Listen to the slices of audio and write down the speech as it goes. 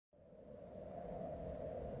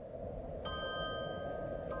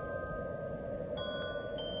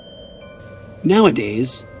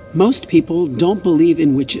Nowadays, most people don't believe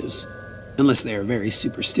in witches, unless they are very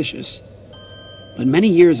superstitious. But many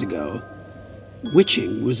years ago,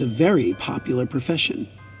 witching was a very popular profession,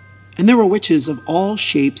 and there were witches of all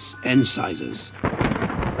shapes and sizes.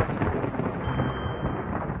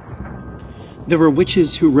 There were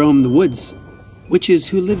witches who roamed the woods, witches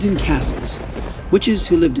who lived in castles, witches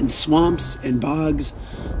who lived in swamps and bogs,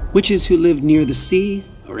 witches who lived near the sea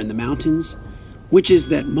or in the mountains, witches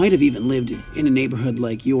that might have even lived in a neighborhood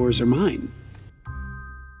like yours or mine.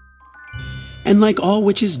 And like all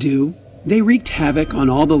witches do, they wreaked havoc on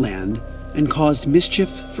all the land and caused mischief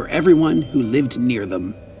for everyone who lived near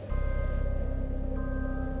them.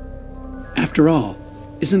 After all,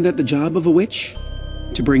 isn't that the job of a witch?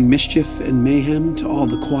 To bring mischief and mayhem to all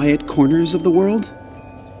the quiet corners of the world?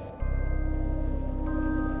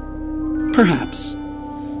 Perhaps.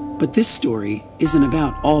 But this story isn't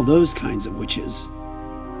about all those kinds of witches.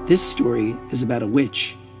 This story is about a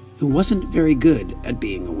witch who wasn't very good at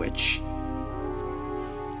being a witch.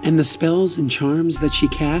 And the spells and charms that she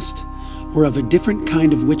cast were of a different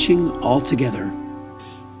kind of witching altogether.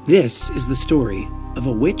 This is the story of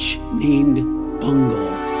a witch named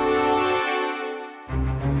Bungle.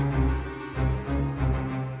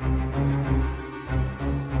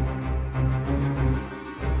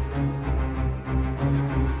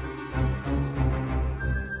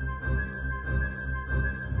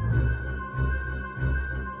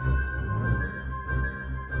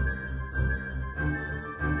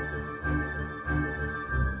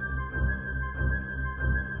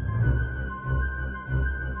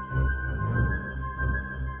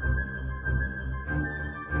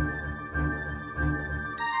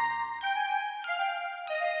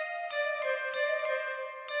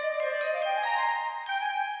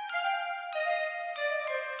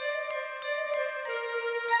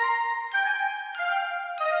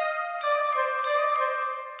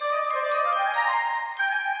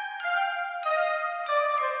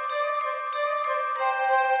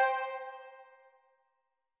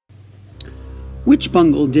 Witch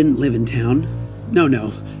Bungle didn't live in town.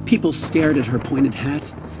 No, people stared at her pointed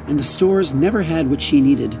hat, and the stores never had what she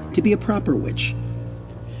needed to be a proper witch.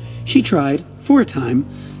 She tried, for a time,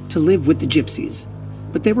 to live with the gypsies,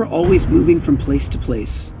 but they were always moving from place to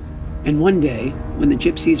place. And one day, when the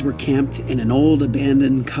gypsies were camped in an old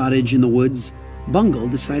abandoned cottage in the woods, Bungle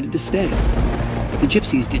decided to stay. The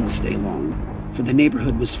gypsies didn't stay long, for the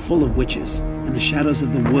neighborhood was full of witches, and the shadows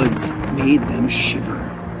of the woods made them shiver.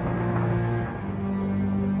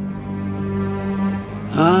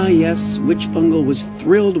 Ah, yes, Witch Bungle was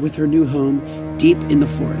thrilled with her new home deep in the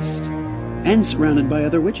forest, and surrounded by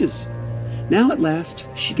other witches. Now at last,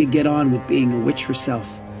 she could get on with being a witch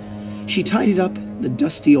herself. She tidied up the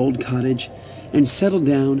dusty old cottage and settled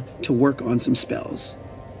down to work on some spells.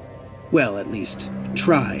 Well, at least,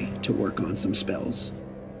 try to work on some spells.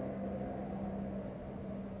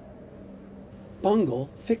 Bungle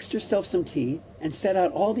fixed herself some tea and set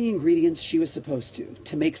out all the ingredients she was supposed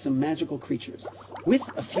to make some magical creatures, with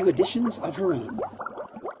a few additions of her own.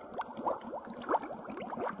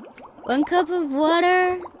 1 cup of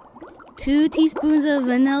water, 2 teaspoons of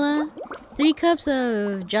vanilla, 3 cups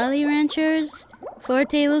of Jolly Ranchers, 4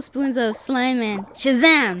 tablespoons of slime, and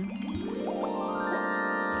Shazam!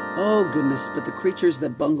 Oh goodness, but the creatures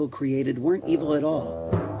that Bungle created weren't evil at all,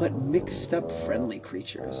 but mixed up friendly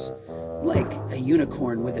creatures, like a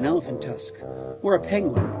unicorn with an elephant tusk, or a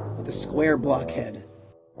penguin with a square block head.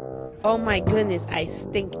 Oh my goodness, I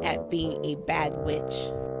stink at being a bad witch,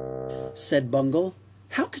 said Bungle.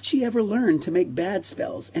 How could she ever learn to make bad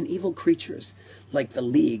spells and evil creatures like the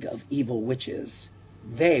League of Evil Witches?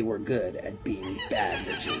 They were good at being bad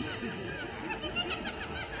witches.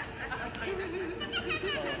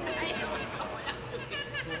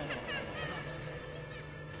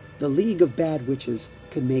 The League of Bad Witches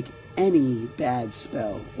could make any bad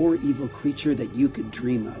spell or evil creature that you could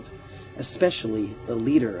dream of, especially the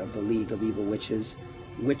leader of the League of Evil Witches,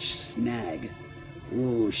 Witch Snag.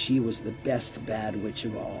 Ooh, she was the best bad witch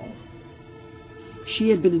of all. She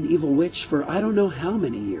had been an evil witch for I don't know how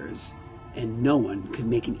many years, and no one could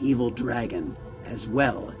make an evil dragon as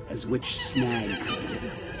well as Witch Snag could.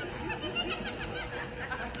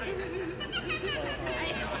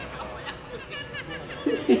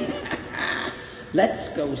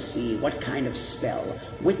 Let's go see what kind of spell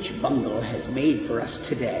Witch Bungle has made for us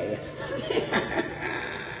today.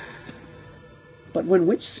 But when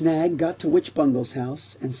Witch Snag got to Witch Bungle's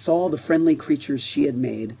house and saw the friendly creatures she had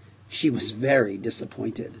made, she was very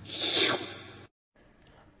disappointed.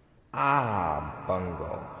 Ah,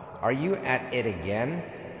 Bungle, are you at it again?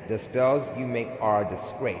 The spells you make are a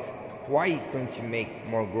disgrace. Why don't you make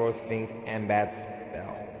more gross things and bad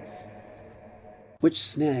spells? Witch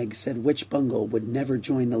Snag said Witch Bungle would never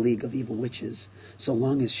join the League of Evil Witches so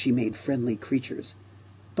long as she made friendly creatures.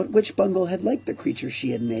 But Witch Bungle had liked the creatures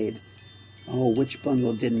she had made. Oh, Witch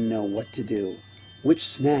Bungle didn't know what to do. Witch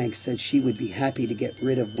Snag said she would be happy to get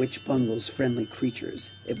rid of Witch Bungle's friendly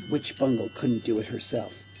creatures if Witch Bungle couldn't do it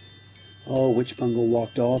herself. Oh, Witch Bungle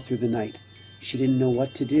walked all through the night. She didn't know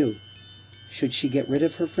what to do. Should she get rid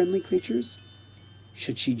of her friendly creatures?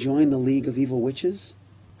 Should she join the League of Evil Witches?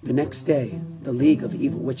 The next day, the League of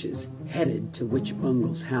Evil Witches headed to Witch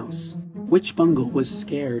Bungle's house. Witch Bungle was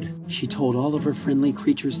scared. She told all of her friendly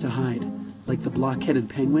creatures to hide, like the block-headed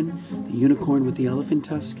penguin, the unicorn with the elephant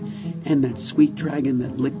tusk, and that sweet dragon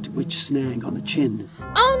that licked Witch Snag on the chin.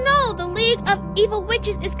 Oh no, the League of Evil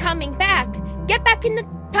Witches is coming back. Get back in the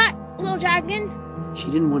pot, little dragon. She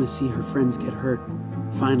didn't want to see her friends get hurt.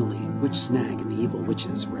 Finally, Witch Snag and the Evil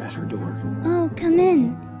Witches were at her door. Oh, come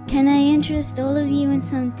in. Can I interest all of you in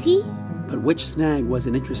some tea? But Witch Snag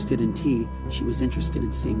wasn't interested in tea. She was interested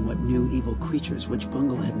in seeing what new evil creatures Witch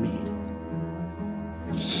Bungle had made.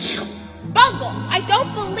 Bungle, I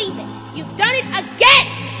don't believe it. You've done it again.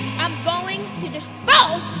 I'm going to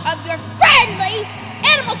dispose of your friendly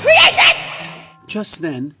animal creations. Just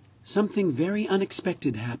then, something very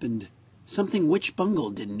unexpected happened. Something Witch Bungle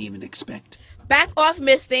didn't even expect. Back off,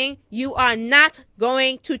 Miss Thing. You are not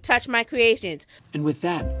going to touch my creations. And with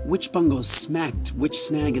that, Witch Bungle smacked Witch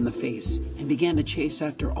Snag in the face and began to chase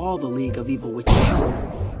after all the League of Evil Witches.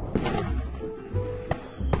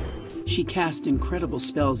 She cast incredible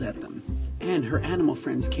spells at them, and her animal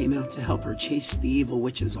friends came out to help her chase the evil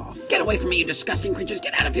witches off. Get away from me, you disgusting creatures!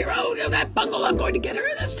 Get out of here! Oh no, that Bungle! I'm going to get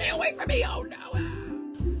her! Stay away from me! Oh no!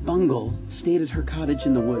 Bungle stayed at her cottage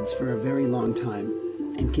in the woods for a very long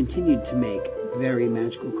time and continued to make very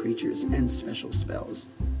magical creatures and special spells,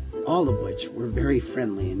 all of which were very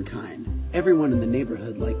friendly and kind. Everyone in the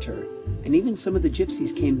neighborhood liked her, and even some of the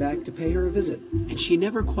gypsies came back to pay her a visit, and she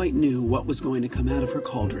never quite knew what was going to come out of her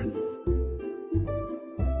cauldron.